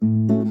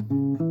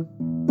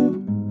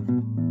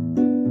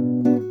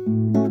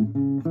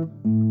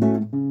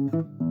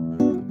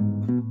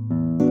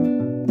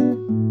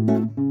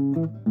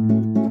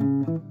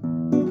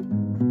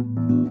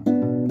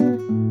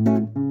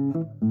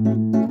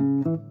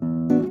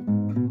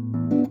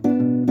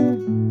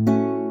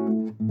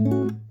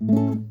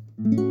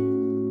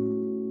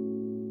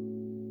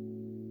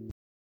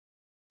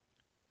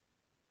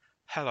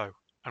Hello,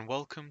 and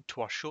welcome to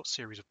our short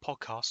series of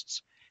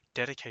podcasts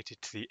dedicated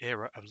to the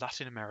era of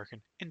Latin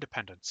American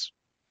independence.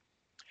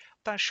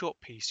 That short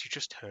piece you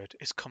just heard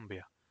is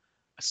cumbia,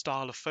 a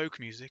style of folk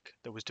music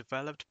that was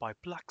developed by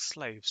black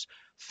slaves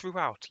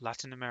throughout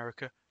Latin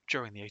America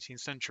during the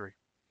 18th century.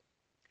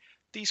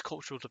 These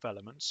cultural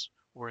developments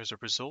were as a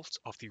result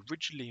of the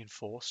rigidly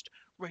enforced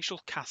racial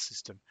caste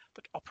system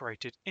that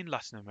operated in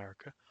Latin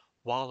America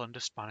while under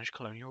Spanish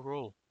colonial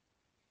rule.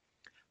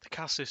 The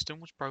caste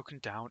system was broken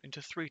down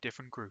into three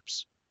different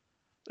groups.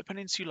 The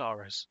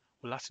Peninsulares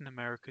were Latin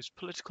America's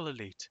political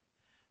elite,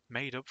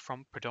 made up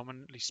from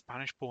predominantly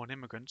Spanish-born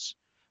immigrants.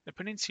 The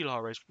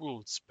Peninsulares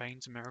ruled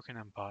Spain's American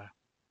empire.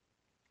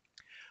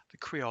 The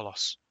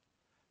Criollos.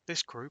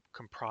 This group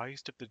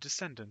comprised of the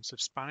descendants of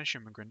Spanish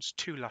immigrants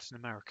to Latin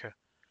America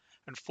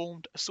and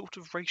formed a sort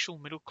of racial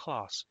middle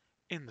class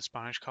in the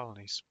Spanish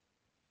colonies.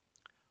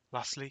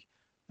 Lastly,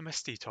 the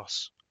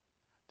Mestizos.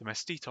 The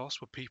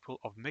Mestizos were people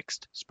of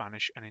mixed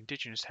Spanish and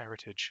indigenous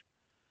heritage.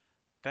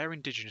 Their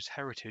indigenous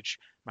heritage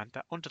meant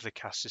that under the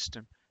caste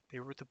system they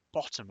were at the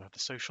bottom of the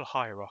social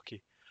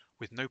hierarchy,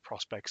 with no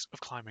prospects of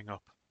climbing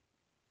up.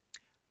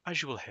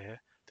 As you will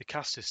hear, the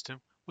caste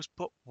system was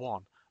but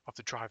one of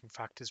the driving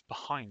factors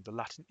behind the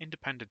Latin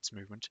independence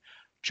movement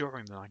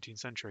during the 19th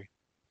century.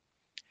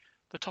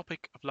 The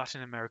topic of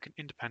Latin American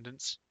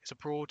independence is a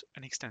broad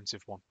and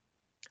extensive one.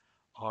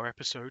 Our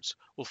episodes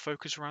will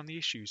focus around the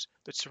issues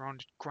that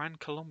surrounded Gran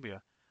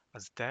Colombia,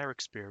 as their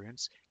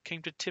experience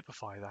came to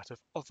typify that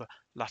of other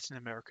Latin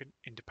American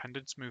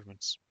independence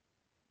movements.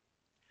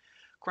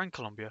 Gran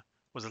Colombia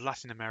was a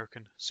Latin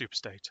American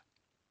superstate.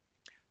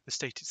 The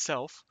state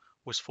itself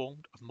was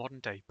formed of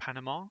modern-day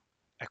Panama,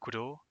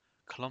 Ecuador,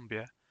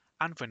 Colombia,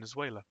 and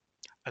Venezuela,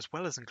 as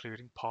well as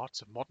including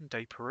parts of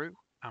modern-day Peru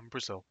and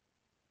Brazil.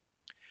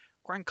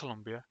 Gran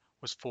Colombia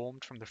was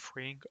formed from the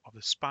freeing of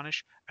the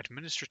Spanish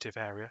administrative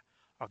area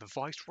of the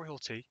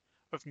Viceroyalty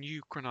of New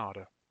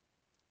Granada.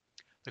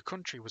 The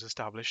country was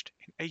established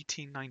in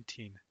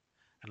 1819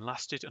 and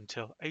lasted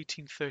until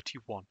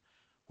 1831,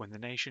 when the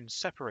nation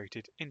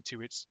separated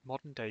into its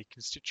modern-day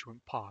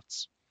constituent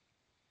parts.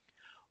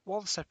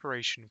 While the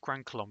separation of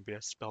Gran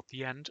Colombia spelled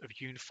the end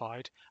of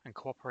unified and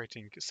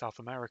cooperating South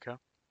America,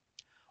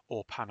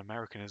 or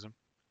Pan-Americanism,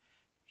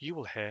 you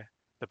will hear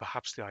that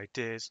perhaps the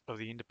ideas of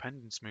the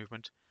independence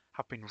movement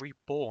have been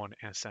reborn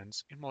in a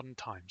sense in modern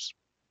times.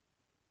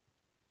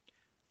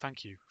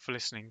 Thank you for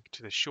listening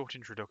to this short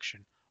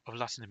introduction of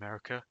Latin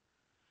America,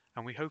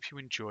 and we hope you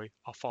enjoy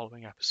our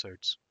following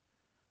episodes.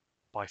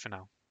 Bye for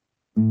now.